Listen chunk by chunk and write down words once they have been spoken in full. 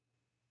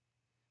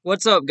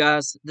What's up,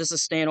 guys? This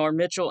is Stan R.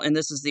 Mitchell, and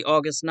this is the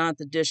August 9th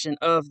edition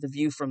of The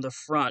View from the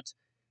Front.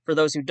 For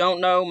those who don't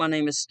know, my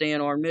name is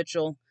Stan R.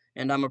 Mitchell,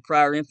 and I'm a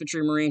prior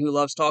infantry marine who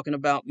loves talking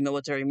about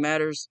military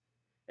matters.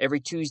 Every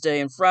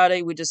Tuesday and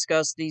Friday, we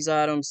discuss these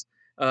items,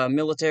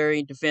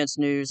 military, defense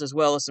news, as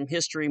well as some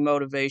history,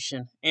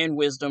 motivation, and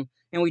wisdom,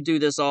 and we do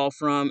this all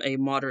from a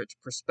moderate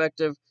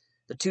perspective.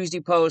 The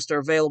Tuesday posts are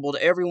available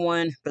to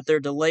everyone, but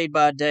they're delayed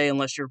by a day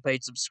unless you're a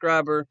paid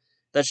subscriber.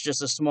 That's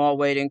just a small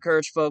way to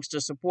encourage folks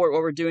to support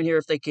what we're doing here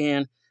if they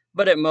can.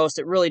 But at most,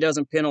 it really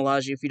doesn't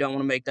penalize you if you don't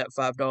want to make that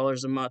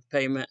 $5 a month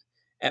payment.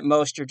 At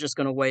most, you're just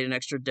going to wait an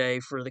extra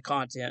day for the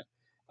content.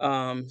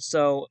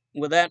 So,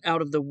 with that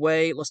out of the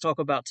way, let's talk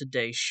about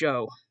today's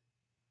show.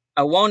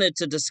 I wanted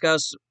to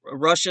discuss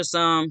Russia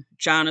some,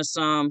 China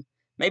some,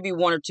 maybe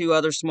one or two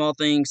other small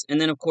things, and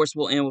then, of course,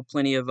 we'll end with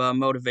plenty of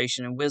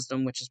motivation and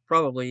wisdom, which is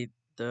probably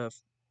the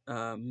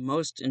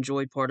most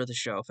enjoyed part of the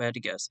show, if I had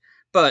to guess.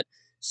 But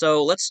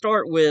so let's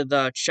start with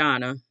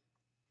China.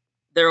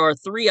 There are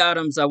three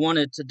items I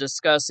wanted to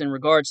discuss in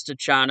regards to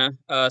China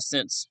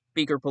since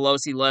Speaker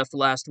Pelosi left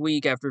last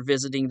week after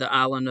visiting the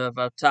island of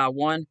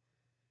Taiwan.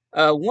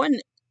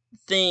 One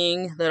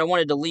thing that I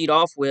wanted to lead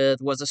off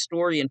with was a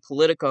story in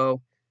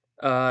Politico.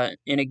 And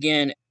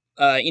again,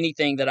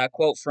 anything that I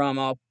quote from,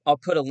 I'll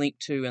put a link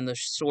to in the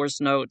source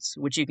notes,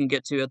 which you can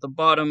get to at the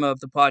bottom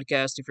of the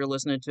podcast if you're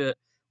listening to it,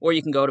 or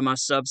you can go to my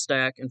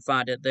Substack and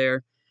find it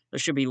there. There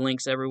should be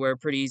links everywhere.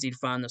 Pretty easy to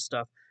find this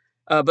stuff.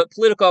 But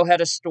Politico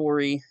had a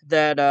story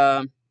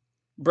that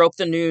broke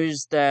the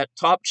news that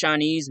top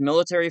Chinese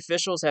military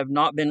officials have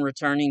not been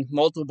returning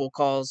multiple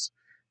calls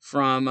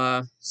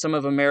from some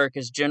of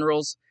America's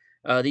generals.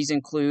 These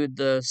include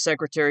the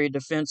Secretary of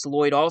Defense,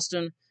 Lloyd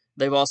Austin.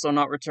 They've also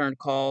not returned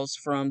calls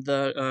from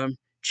the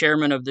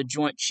chairman of the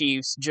Joint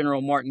Chiefs, General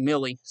Martin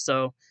Milley.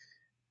 So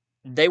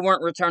they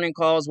weren't returning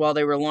calls while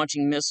they were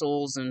launching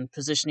missiles and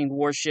positioning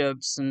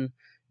warships and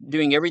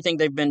doing everything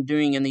they've been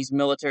doing in these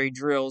military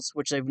drills,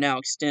 which they've now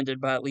extended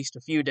by at least a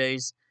few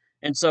days.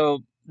 And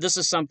so this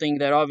is something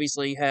that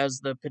obviously has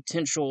the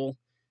potential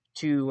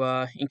to,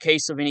 in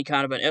case of any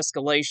kind of an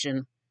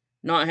escalation,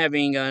 not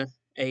having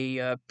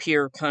a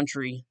peer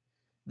country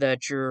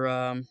that you're,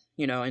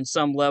 in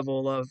some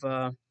level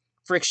of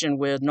friction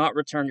with, not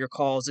return your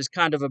calls is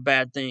kind of a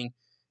bad thing.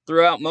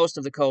 Throughout most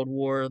of the Cold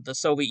War, the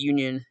Soviet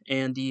Union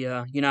and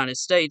the United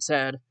States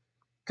had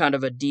kind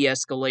of a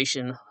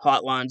de-escalation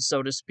hotline,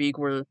 so to speak,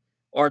 where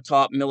our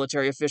top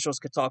military officials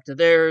could talk to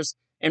theirs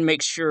and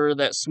make sure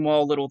that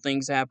small little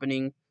things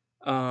happening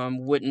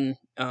wouldn't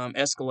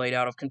escalate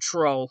out of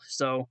control.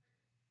 So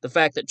the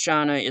fact that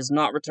China is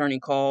not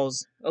returning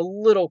calls a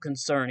little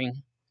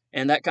concerning,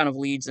 and that kind of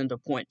leads into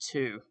point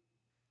two.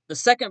 The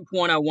second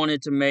point I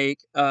wanted to make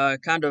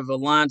kind of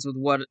aligns with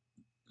what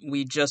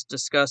we just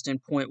discussed in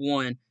point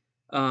one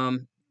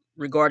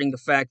regarding the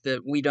fact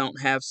that we don't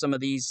have some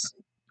of these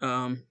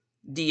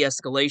de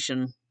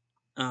escalation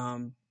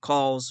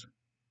calls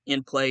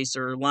in place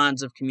or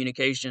lines of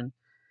communication.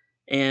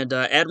 And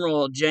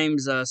Admiral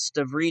James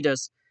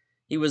Stavridis,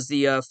 he was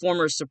the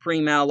former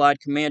Supreme Allied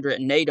Commander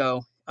at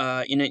NATO.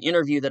 In an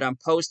interview that I'm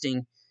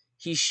posting,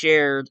 he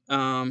shared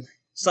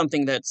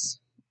something that's,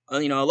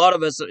 a lot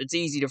of us, it's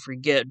easy to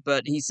forget,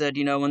 but he said,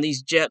 when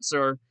these jets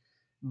are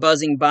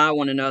buzzing by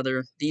one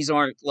another, these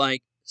aren't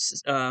like,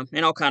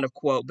 and I'll kind of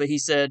quote, but he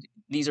said,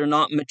 these are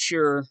not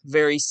mature,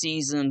 very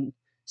seasoned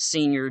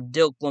senior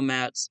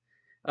diplomats.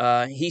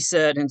 He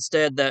said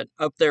instead that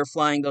up there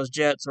flying those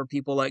jets are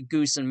people like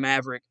Goose and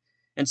Maverick.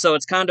 And so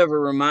it's kind of a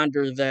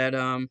reminder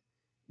that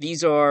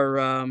these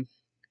are,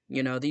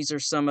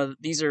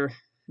 these are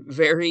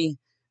very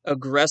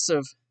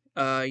aggressive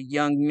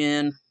young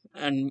men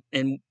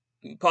and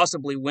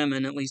possibly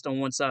women, at least on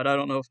one side. I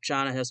don't know if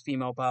China has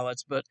female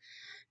pilots, but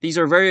these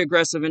are very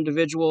aggressive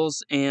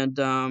individuals, and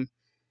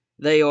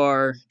they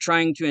are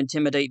trying to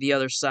intimidate the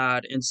other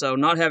side. And so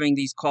not having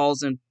these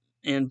calls and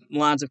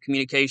lines of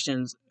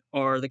communications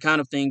are the kind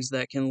of things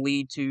that can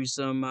lead to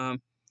some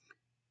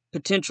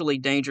potentially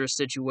dangerous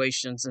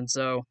situations. And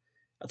so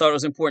I thought it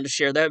was important to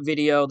share that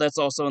video. That's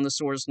also in the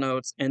source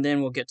notes. And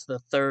then we'll get to the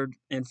third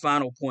and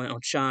final point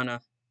on China.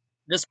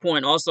 This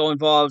point also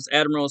involves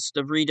Admiral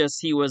Stavridis.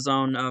 He was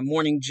on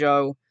Morning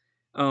Joe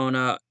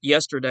on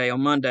yesterday, on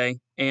Monday,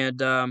 and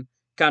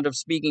kind of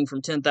speaking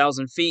from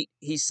 10,000 feet,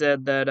 he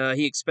said that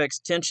he expects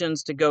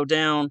tensions to go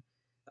down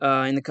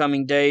in the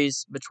coming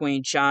days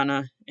between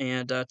China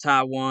and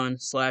Taiwan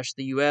slash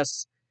the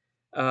U.S.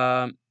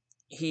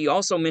 He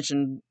also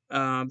mentioned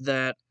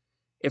that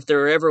if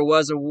there ever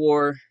was a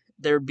war,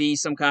 there'd be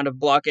some kind of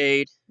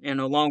blockade and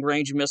a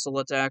long-range missile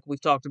attack. We've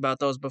talked about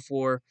those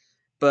before,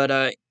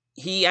 but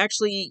he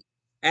actually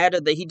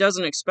added that he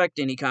doesn't expect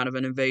any kind of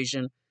an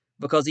invasion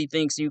because he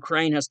thinks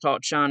Ukraine has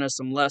taught China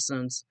some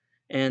lessons,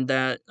 and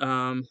that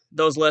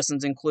those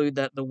lessons include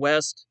that the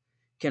West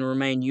can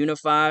remain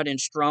unified in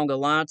strong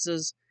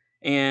alliances,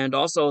 and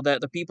also that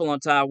the people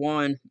on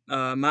Taiwan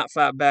might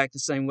fight back the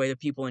same way the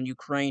people in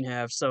Ukraine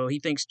have. So he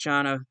thinks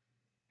China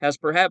has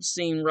perhaps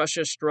seen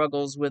Russia's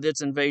struggles with its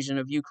invasion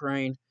of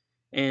Ukraine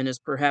and is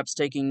perhaps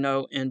taking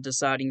note and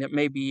deciding that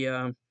maybe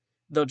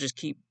they'll just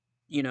keep,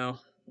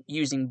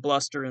 using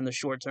bluster in the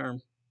short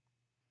term.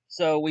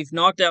 So we've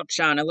knocked out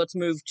China. Let's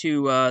move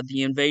to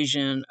the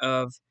invasion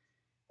of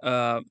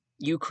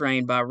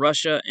Ukraine by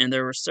Russia, and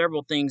there were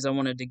several things I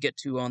wanted to get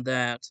to on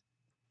that.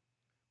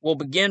 We'll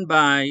begin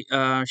by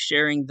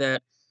sharing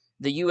that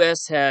the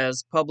U.S.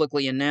 has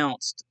publicly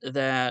announced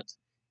that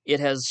it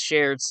has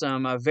shared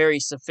some very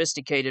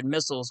sophisticated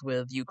missiles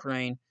with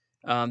Ukraine.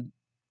 Um,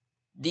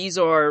 these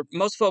are,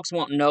 most folks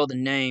won't know the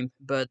name,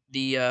 but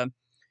the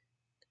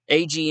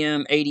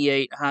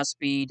AGM-88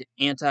 high-speed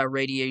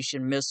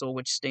anti-radiation missile,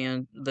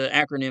 the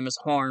acronym is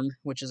HARM,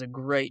 which is a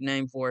great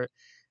name for it.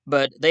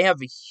 But they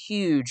have a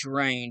huge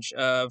range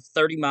of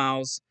 30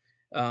 miles.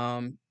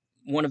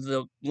 One of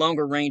the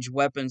longer range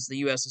weapons the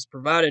U.S. has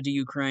provided to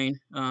Ukraine,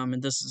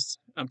 and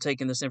I'm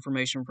taking this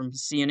information from the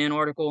CNN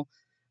article.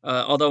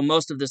 Although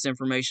most of this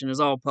information is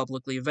all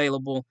publicly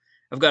available,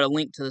 I've got a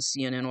link to the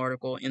CNN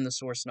article in the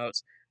source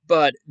notes.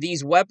 But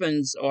these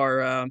weapons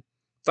are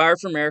fired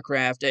from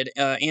aircraft at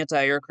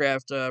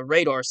anti-aircraft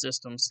radar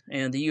systems,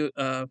 and the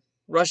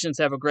Russians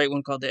have a great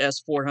one called the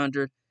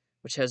S-400,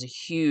 which has a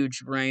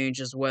huge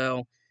range as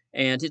well,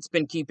 and it's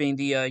been keeping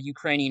the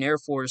Ukrainian Air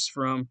Force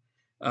from.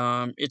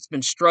 It's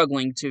been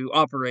struggling to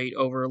operate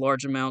over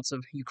large amounts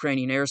of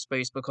Ukrainian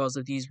airspace because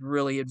of these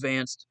really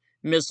advanced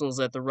missiles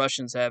that the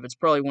Russians have. It's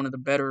probably one of the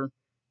better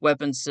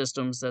weapon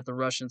systems that the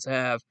Russians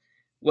have.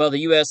 Well, the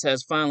U.S.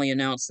 has finally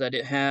announced that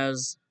it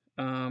has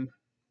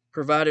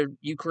provided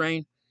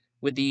Ukraine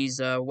with these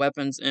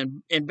weapons,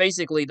 and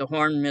basically the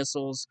HARM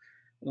missiles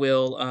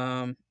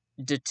will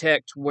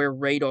detect where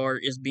radar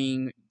is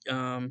being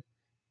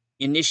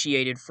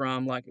initiated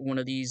from, like one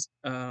of these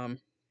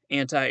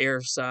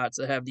anti-air sites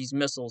that have these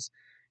missiles,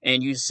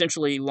 and you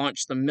essentially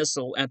launch the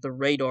missile at the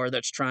radar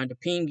that's trying to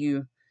ping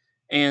you,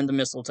 and the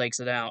missile takes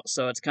it out.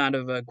 So it's kind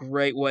of a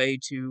great way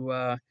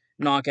to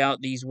knock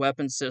out these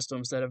weapon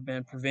systems that have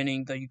been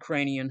preventing the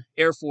Ukrainian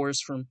Air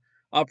Force from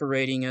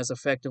operating as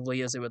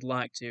effectively as it would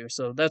like to.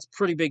 So that's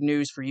pretty big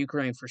news for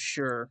Ukraine for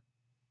sure.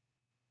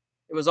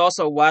 It was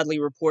also widely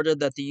reported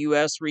that the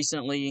U.S.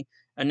 recently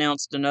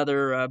announced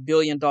another $1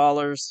 billion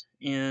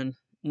in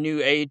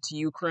new aid to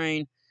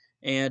Ukraine,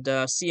 and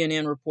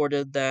CNN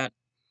reported that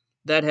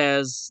that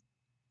has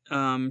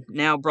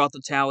now brought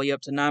the tally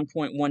up to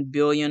 9.1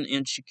 billion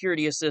in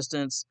security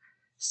assistance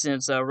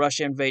since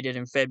Russia invaded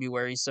in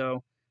February.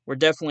 So we're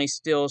definitely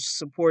still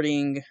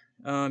supporting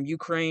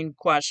Ukraine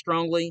quite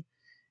strongly,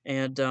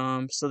 and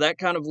so that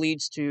kind of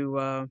leads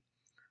to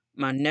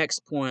my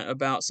next point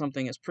about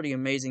something that's pretty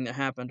amazing that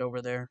happened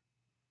over there.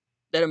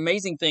 That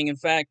amazing thing, in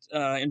fact,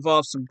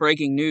 involves some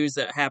breaking news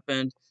that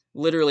happened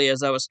literally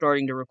as I was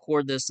starting to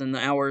record this in the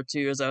hour or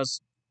two as I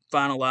was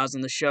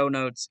finalizing the show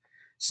notes.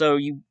 So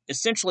you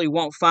essentially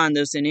won't find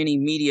this in any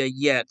media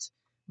yet,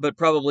 but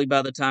probably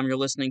by the time you're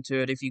listening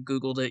to it, if you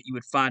Googled it, you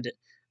would find it.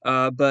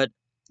 But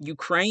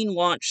Ukraine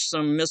launched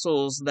some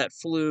missiles that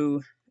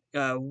flew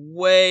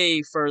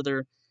way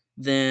further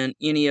than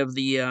any of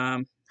the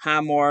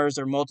HIMARS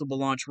or multiple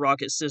launch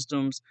rocket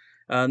systems.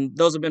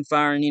 Those have been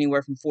firing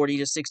anywhere from 40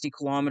 to 60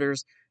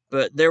 kilometers,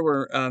 but there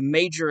were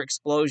major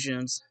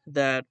explosions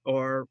that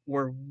were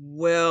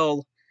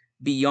well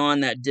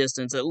beyond that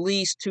distance, at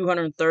least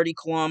 230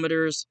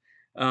 kilometers,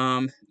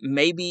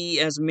 maybe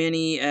as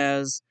many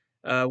as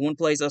one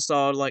place I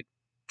saw like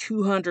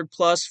 200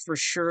 plus for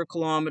sure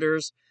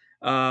kilometers,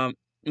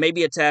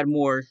 maybe a tad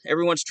more.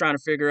 Everyone's trying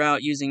to figure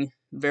out using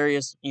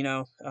various,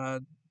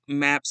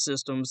 map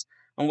systems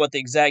on what the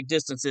exact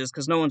distance is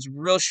because no one's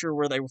real sure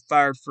where they were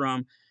fired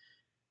from.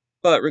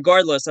 But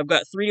regardless, I've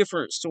got three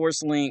different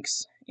source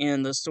links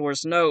in the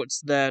source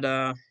notes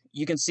that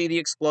you can see the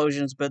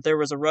explosions, but there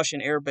was a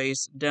Russian air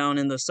base down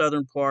in the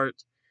southern part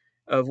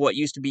of what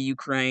used to be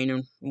Ukraine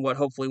and what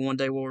hopefully one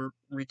day will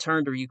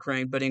return to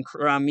Ukraine. But in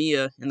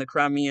Crimea, in the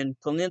Crimean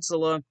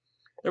Peninsula,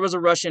 there was a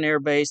Russian air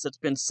base that's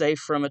been safe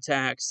from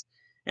attacks.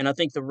 And I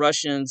think the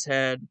Russians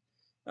had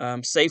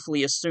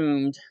safely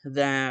assumed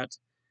that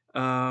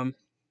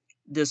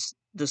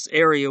this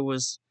area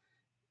was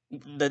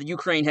that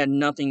Ukraine had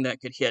nothing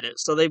that could hit it.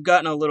 So they've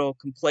gotten a little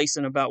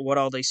complacent about what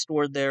all they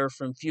stored there,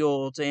 from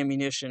fuel to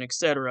ammunition,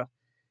 etc.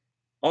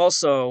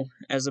 Also,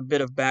 as a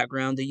bit of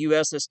background, the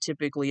U.S. has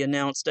typically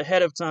announced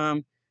ahead of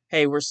time,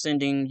 hey, we're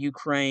sending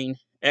Ukraine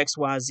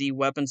XYZ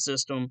weapon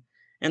system,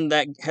 and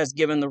that has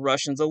given the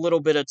Russians a little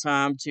bit of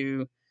time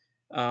to,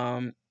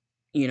 um,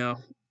 you know,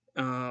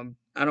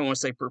 I don't want to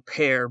say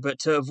prepare, but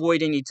to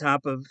avoid any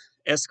type of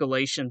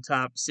escalation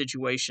type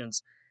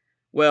situations.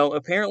 Well,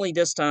 apparently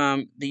this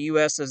time the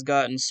U.S. has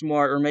gotten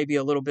smart, or maybe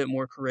a little bit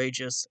more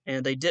courageous,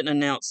 and they didn't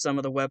announce some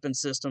of the weapon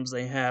systems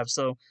they have.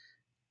 So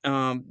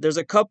there's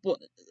a couple,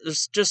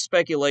 there's just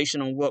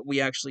speculation on what we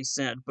actually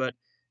sent, but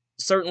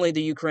certainly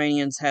the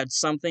Ukrainians had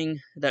something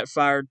that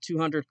fired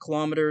 200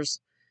 kilometers.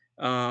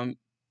 Um,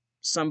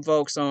 some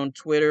folks on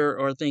Twitter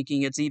are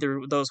thinking it's either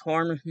those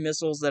HARM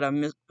missiles that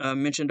I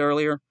mentioned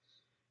earlier,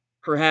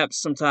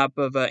 perhaps some type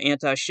of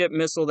anti-ship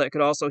missile that could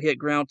also hit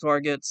ground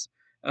targets,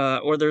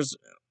 or there's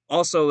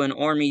also an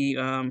Army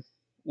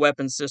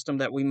weapon system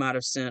that we might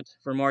have sent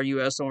from our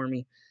U.S.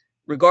 Army.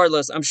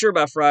 Regardless, I'm sure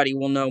by Friday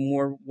we'll know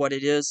more what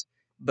it is,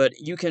 but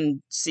you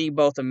can see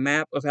both a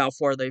map of how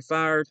far they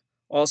fired,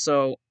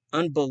 also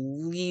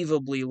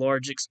unbelievably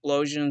large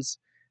explosions,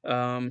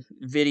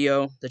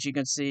 video that you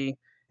can see,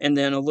 and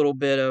then a little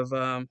bit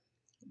of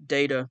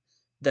data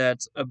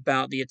that's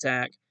about the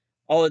attack.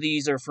 All of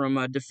these are from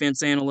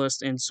defense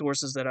analysts and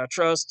sources that I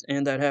trust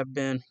and that have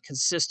been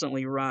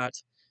consistently right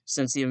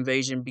since the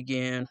invasion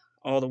began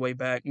all the way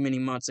back many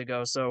months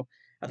ago. So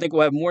I think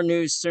we'll have more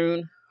news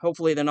soon.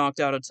 Hopefully, they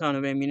knocked out a ton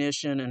of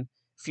ammunition and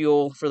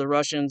fuel for the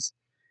Russians.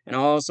 And I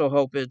also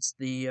hope it's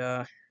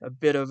a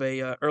bit of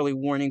a early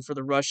warning for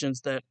the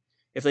Russians that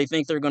if they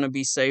think they're going to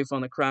be safe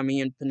on the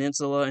Crimean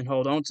Peninsula and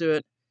hold on to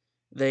it,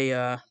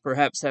 they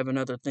perhaps have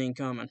another thing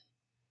coming.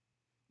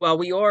 While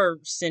we are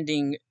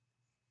sending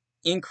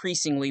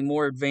increasingly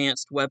more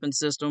advanced weapon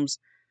systems,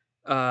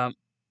 uh,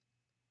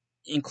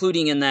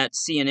 including in that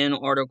CNN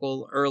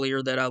article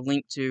earlier that I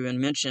linked to and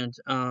mentioned,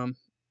 an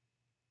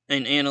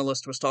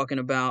analyst was talking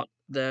about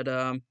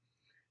that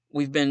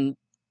we've been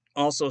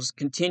also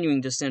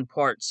continuing to send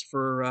parts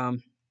for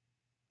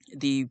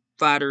the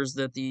fighters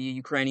that the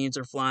Ukrainians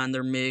are flying,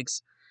 their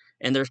MiGs,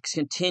 and there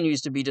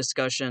continues to be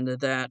discussion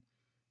that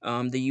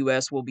the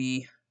U.S. will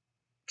be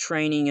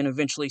training and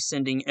eventually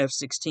sending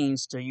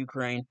F-16s to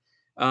Ukraine.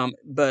 And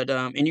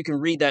you can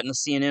read that in the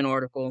CNN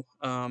article.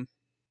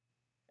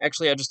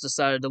 Actually, I just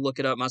decided to look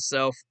it up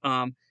myself.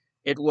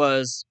 It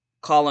was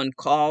Colin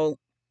Kahl,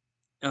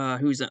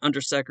 who's an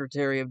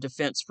Undersecretary of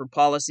Defense for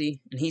Policy,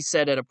 and he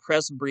said at a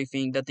press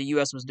briefing that the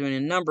U.S. was doing a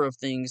number of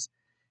things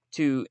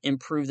to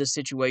improve the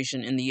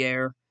situation in the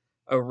air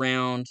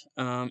around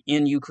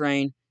in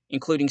Ukraine,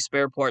 including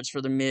spare parts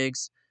for the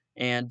MiGs.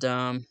 And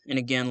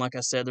again, like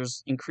I said,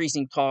 there's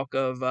increasing talk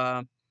of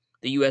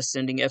the U.S.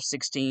 sending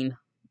F-16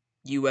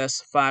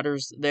 U.S.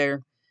 fighters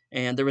there,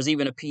 and there was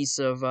even a piece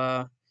of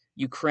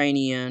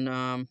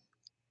Ukrainian,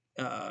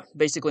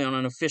 basically on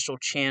an official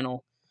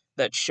channel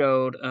that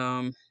showed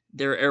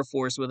their Air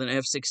Force with an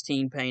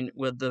F-16 paint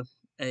with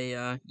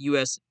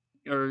U.S.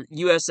 or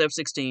U.S.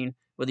 F-16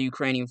 with a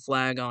Ukrainian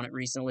flag on it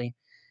recently.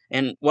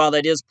 And while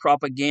that is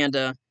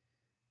propaganda,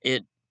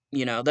 it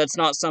that's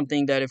not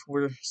something that if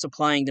we're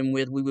supplying them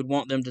with, we would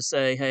want them to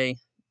say, "Hey,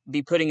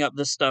 be putting up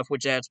this stuff,"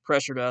 which adds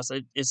pressure to us.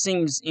 It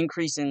seems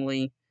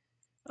increasingly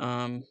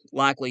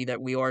likely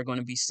that we are going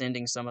to be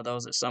sending some of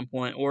those at some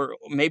point, or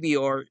maybe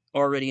are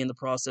already in the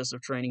process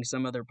of training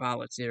some of their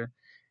pilots here.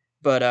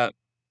 But uh,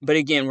 but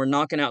again, we're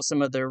knocking out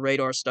some of their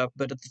radar stuff.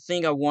 But the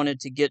thing I wanted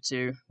to get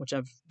to, which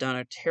I've done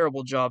a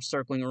terrible job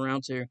circling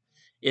around to,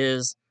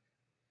 is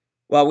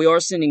while we are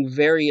sending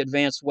very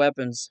advanced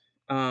weapons,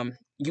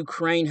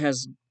 Ukraine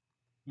has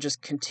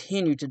just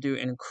continued to do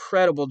an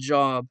incredible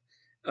job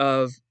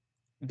of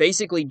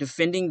basically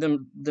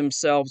defending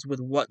themselves with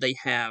what they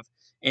have.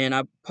 And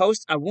I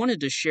wanted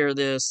to share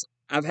this.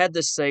 I've had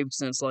this saved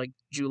since like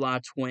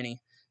July 20.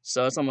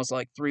 So it's almost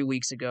like 3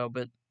 weeks ago,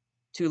 but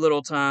too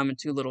little time and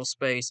too little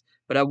space.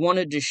 But I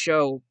wanted to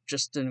show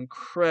just an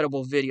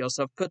incredible video.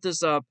 So I've put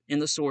this up in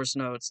the source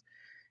notes.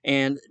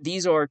 And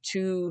these are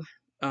two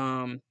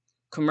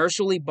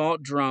commercially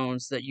bought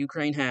drones that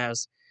Ukraine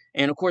has.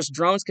 And of course,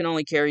 drones can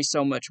only carry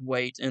so much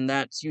weight, and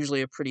that's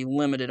usually a pretty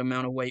limited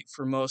amount of weight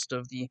for most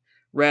of the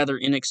rather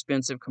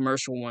inexpensive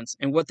commercial ones.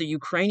 And what the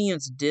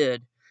Ukrainians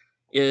did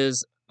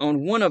is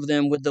on one of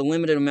them, with the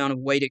limited amount of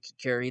weight it could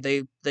carry,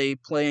 they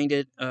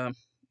planted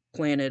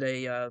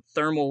a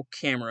thermal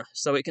camera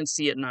so it can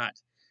see at night.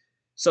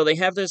 So they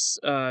have this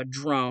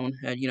drone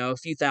at a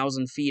few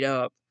thousand feet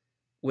up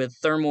with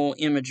thermal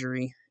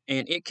imagery,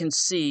 and it can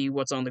see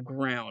what's on the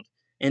ground.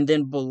 And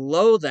then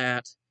below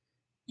that,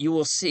 you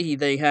will see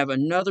they have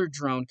another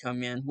drone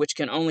come in, which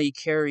can only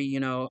carry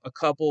a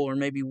couple or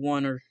maybe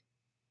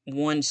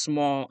one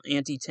small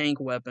anti-tank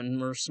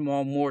weapon or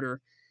small mortar,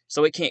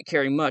 so it can't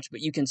carry much,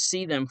 but you can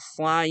see them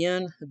fly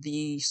in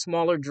the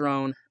smaller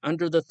drone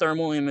under the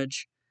thermal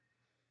image,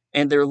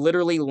 and they're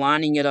literally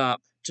lining it up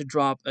to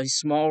drop a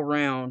small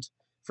round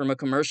from a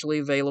commercially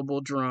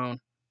available drone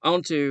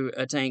onto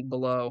a tank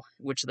below,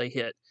 which they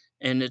hit.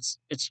 And it's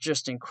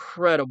just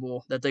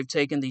incredible that they've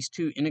taken these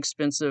two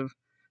inexpensive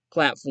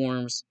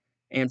platforms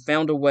and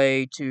found a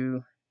way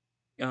to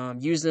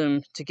use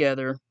them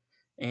together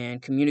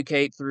and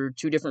communicate through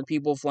two different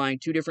people flying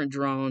two different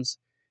drones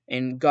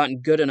and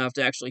gotten good enough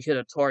to actually hit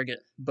a target.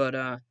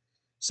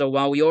 So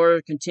while we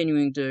are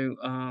continuing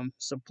to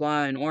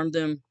supply and arm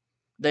them,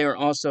 they are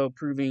also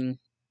proving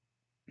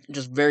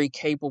just very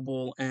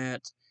capable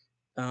at,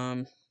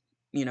 um,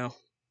 you know,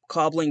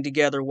 cobbling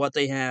together what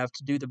they have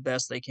to do the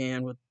best they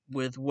can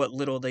with what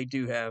little they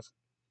do have.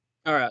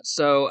 All right,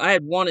 so I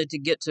had wanted to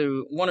get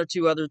to one or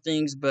two other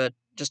things, but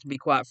just to be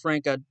quite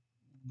frank, I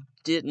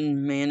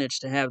didn't manage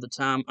to have the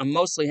time. I'm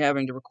mostly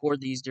having to record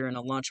these during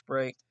a lunch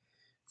break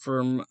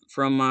from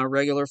my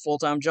regular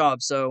full-time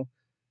job. So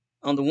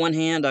on the one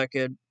hand, I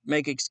could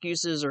make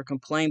excuses or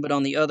complain, but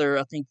on the other,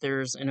 I think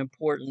there's an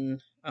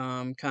important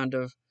kind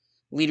of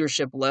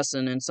leadership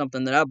lesson and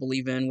something that I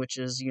believe in, which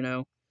is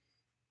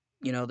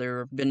There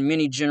have been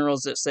many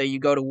generals that say you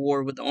go to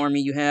war with the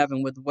army you have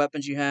and with the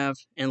weapons you have,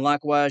 and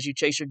likewise, you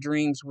chase your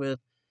dreams with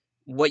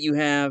what you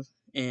have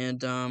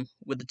and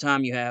with the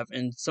time you have.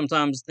 And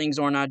sometimes things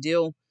aren't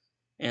ideal,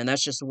 and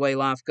that's just the way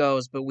life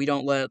goes, but we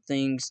don't let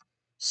things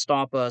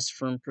stop us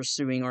from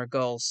pursuing our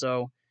goals.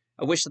 So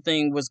I wish the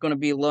thing was going to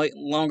be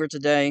longer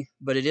today,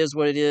 but it is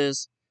what it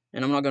is,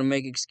 and I'm not going to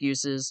make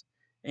excuses.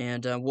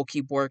 And we'll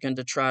keep working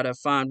to try to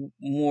find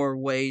more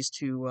ways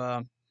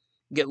to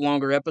get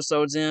longer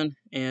episodes in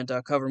and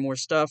cover more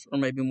stuff, or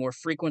maybe more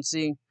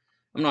frequency.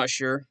 I'm not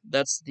sure.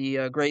 That's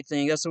the great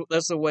thing.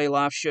 That's the way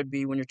life should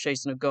be when you're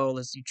chasing a goal.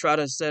 Is you try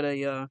to set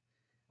a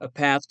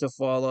path to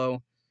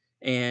follow,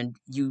 and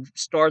you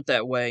start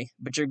that way.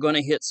 But you're going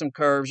to hit some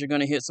curves. You're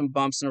going to hit some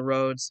bumps in the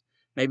roads.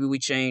 Maybe we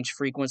change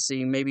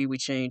frequency. Maybe we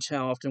change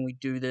how often we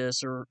do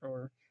this,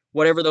 or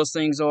whatever those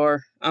things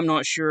are. I'm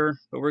not sure,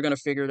 but we're going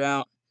to figure it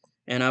out.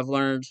 And I've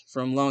learned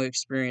from long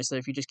experience that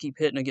if you just keep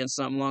hitting against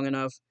something long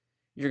enough,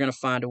 you're going to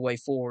find a way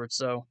forward.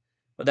 So,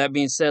 with that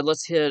being said,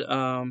 let's hit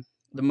the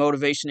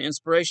motivation and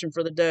inspiration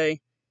for the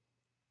day.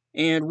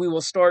 And we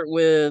will start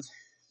with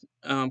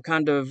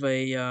kind of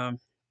a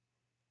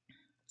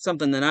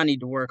something that I need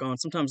to work on.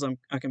 Sometimes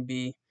I can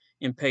be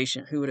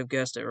impatient. Who would have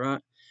guessed it,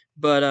 right?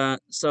 But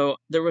so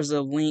there was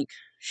a link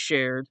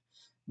shared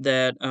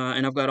that,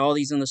 and I've got all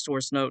these in the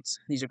source notes.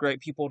 These are great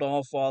people to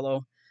all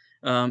follow.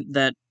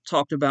 That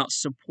talked about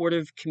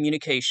supportive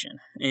communication,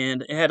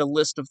 and it had a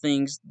list of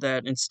things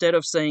that instead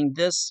of saying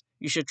this,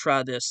 you should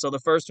try this. So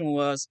the first one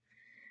was,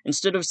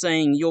 instead of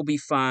saying you'll be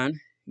fine,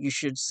 you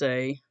should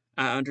say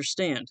I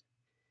understand.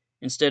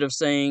 Instead of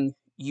saying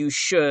you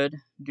should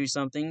do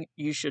something,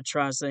 you should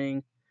try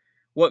saying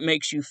what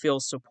makes you feel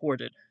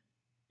supported.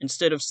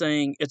 Instead of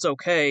saying it's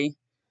okay,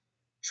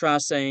 try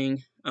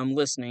saying I'm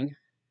listening.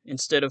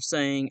 Instead of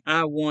saying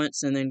I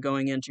once and then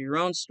going into your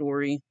own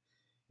story,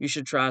 you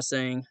should try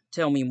saying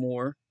tell me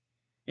more.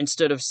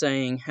 Instead of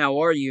saying how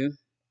are you,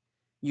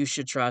 you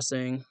should try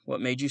saying what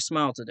made you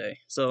smile today.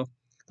 So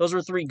those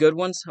were three good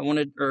ones.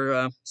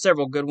 Or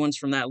several good ones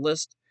from that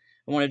list.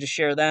 I wanted to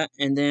share that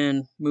and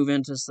then move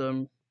into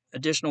some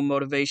additional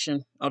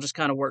motivation. I'll just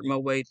kind of work my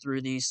way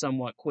through these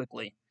somewhat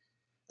quickly.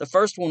 The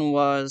first one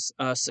was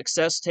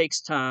success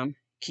takes time,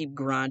 keep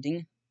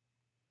grinding.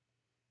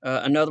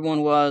 Another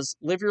one was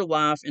live your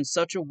life in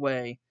such a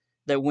way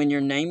that when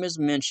your name is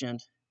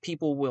mentioned,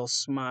 people will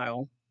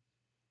smile.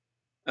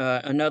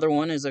 Another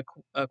one is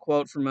a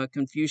quote from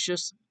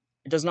Confucius.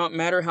 It does not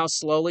matter how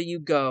slowly you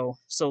go,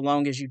 so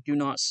long as you do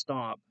not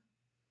stop.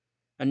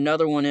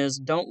 Another one is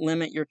don't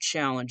limit your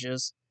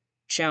challenges,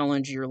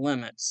 challenge your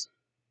limits.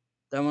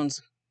 That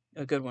one's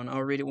a good one.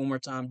 I'll read it one more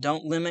time.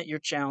 Don't limit your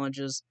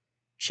challenges,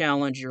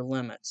 challenge your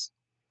limits.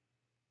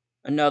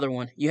 Another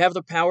one, you have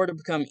the power to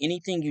become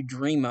anything you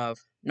dream of,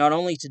 not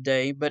only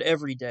today, but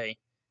every day.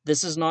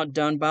 This is not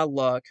done by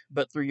luck,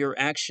 but through your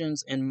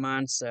actions and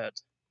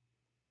mindset.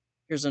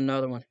 Here's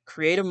another one,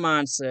 create a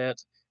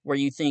mindset where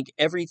you think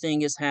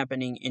everything is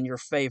happening in your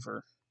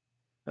favor.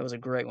 That was a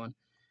great one.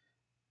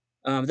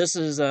 This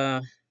is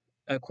a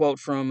quote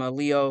from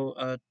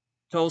Leo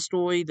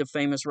Tolstoy, the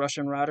famous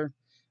Russian writer.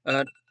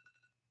 Uh,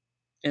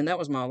 and that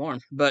was my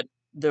alarm. But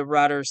the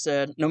writer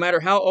said, no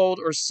matter how old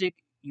or sick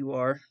you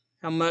are,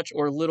 how much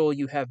or little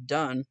you have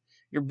done,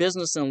 your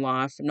business in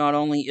life not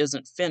only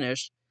isn't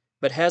finished,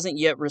 but hasn't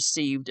yet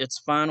received its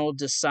final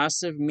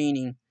decisive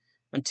meaning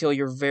until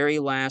your very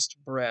last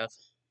breath.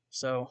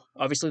 So,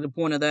 obviously, the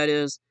point of that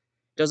is,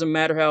 doesn't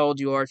matter how old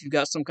you are, if you've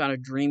got some kind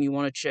of dream you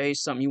want to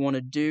chase, something you want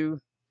to do,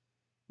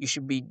 you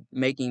should be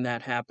making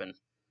that happen.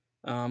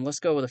 Let's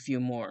go with a few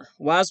more.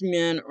 Wise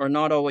men are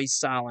not always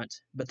silent,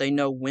 but they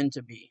know when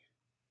to be.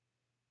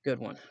 Good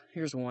one.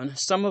 Here's one.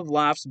 Some of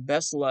life's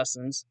best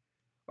lessons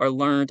are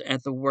learned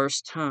at the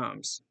worst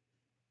times.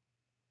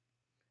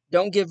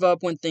 Don't give up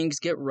when things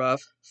get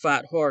rough.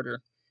 Fight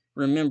harder.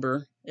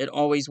 Remember, it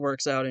always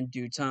works out in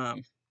due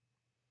time.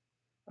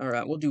 All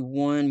right, we'll do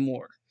one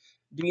more.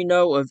 Do you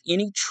know of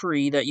any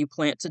tree that you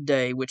plant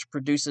today which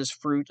produces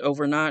fruit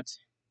overnight?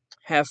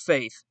 Have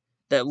faith.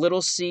 That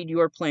little seed you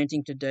are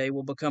planting today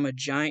will become a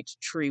giant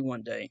tree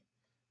one day.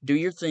 Do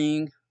your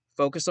thing.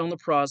 Focus on the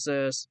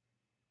process.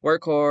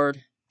 Work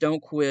hard.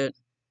 Don't quit.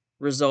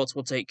 Results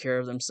will take care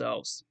of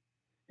themselves.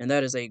 And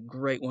that is a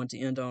great one to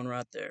end on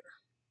right there.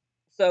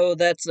 So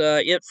that's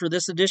it for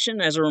this edition.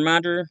 As a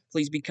reminder,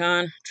 please be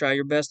kind. Try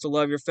your best to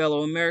love your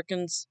fellow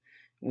Americans.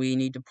 We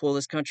need to pull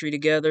this country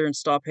together and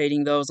stop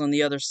hating those on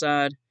the other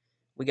side.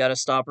 We got to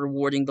stop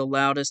rewarding the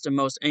loudest and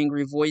most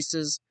angry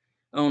voices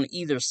on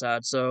either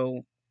side.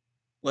 So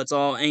let's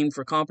all aim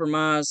for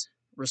compromise,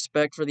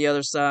 respect for the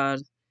other side,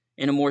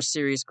 and a more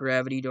serious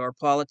gravity to our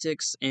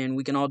politics. And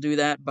we can all do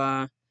that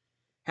by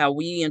how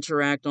we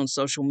interact on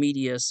social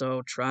media.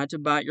 So try to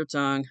bite your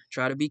tongue,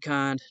 try to be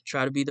kind,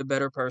 try to be the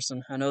better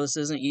person. I know this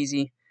isn't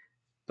easy,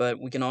 but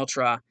we can all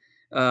try.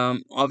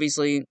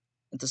 Obviously,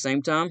 at the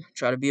same time,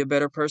 try to be a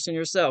better person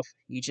yourself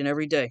each and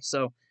every day.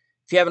 So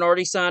if you haven't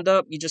already signed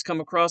up, you just come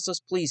across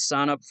us, please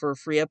sign up for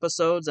free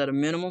episodes at a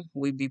minimum.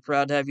 We'd be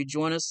proud to have you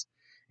join us.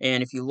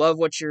 And if you love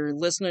what you're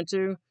listening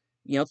to,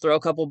 throw a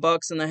couple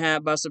bucks in the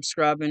hat by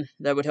subscribing.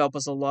 That would help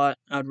us a lot.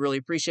 I'd really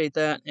appreciate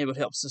that. It would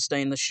help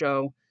sustain the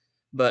show.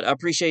 But I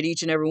appreciate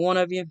each and every one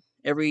of you.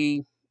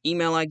 Every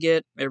email I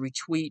get, every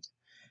tweet,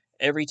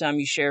 every time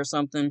you share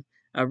something.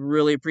 I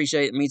really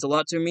appreciate it. It means a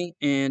lot to me.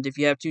 And if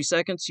you have 2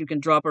 seconds, you can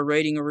drop a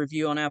rating or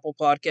review on Apple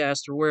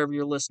Podcasts or wherever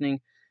you're listening.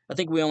 I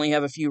think we only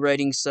have a few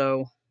ratings,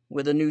 so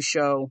with a new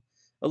show,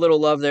 a little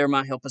love there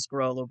might help us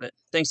grow a little bit.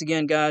 Thanks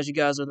again, guys. You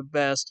guys are the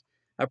best.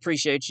 I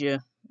appreciate you,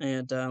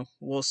 and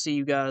we'll see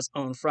you guys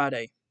on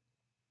Friday.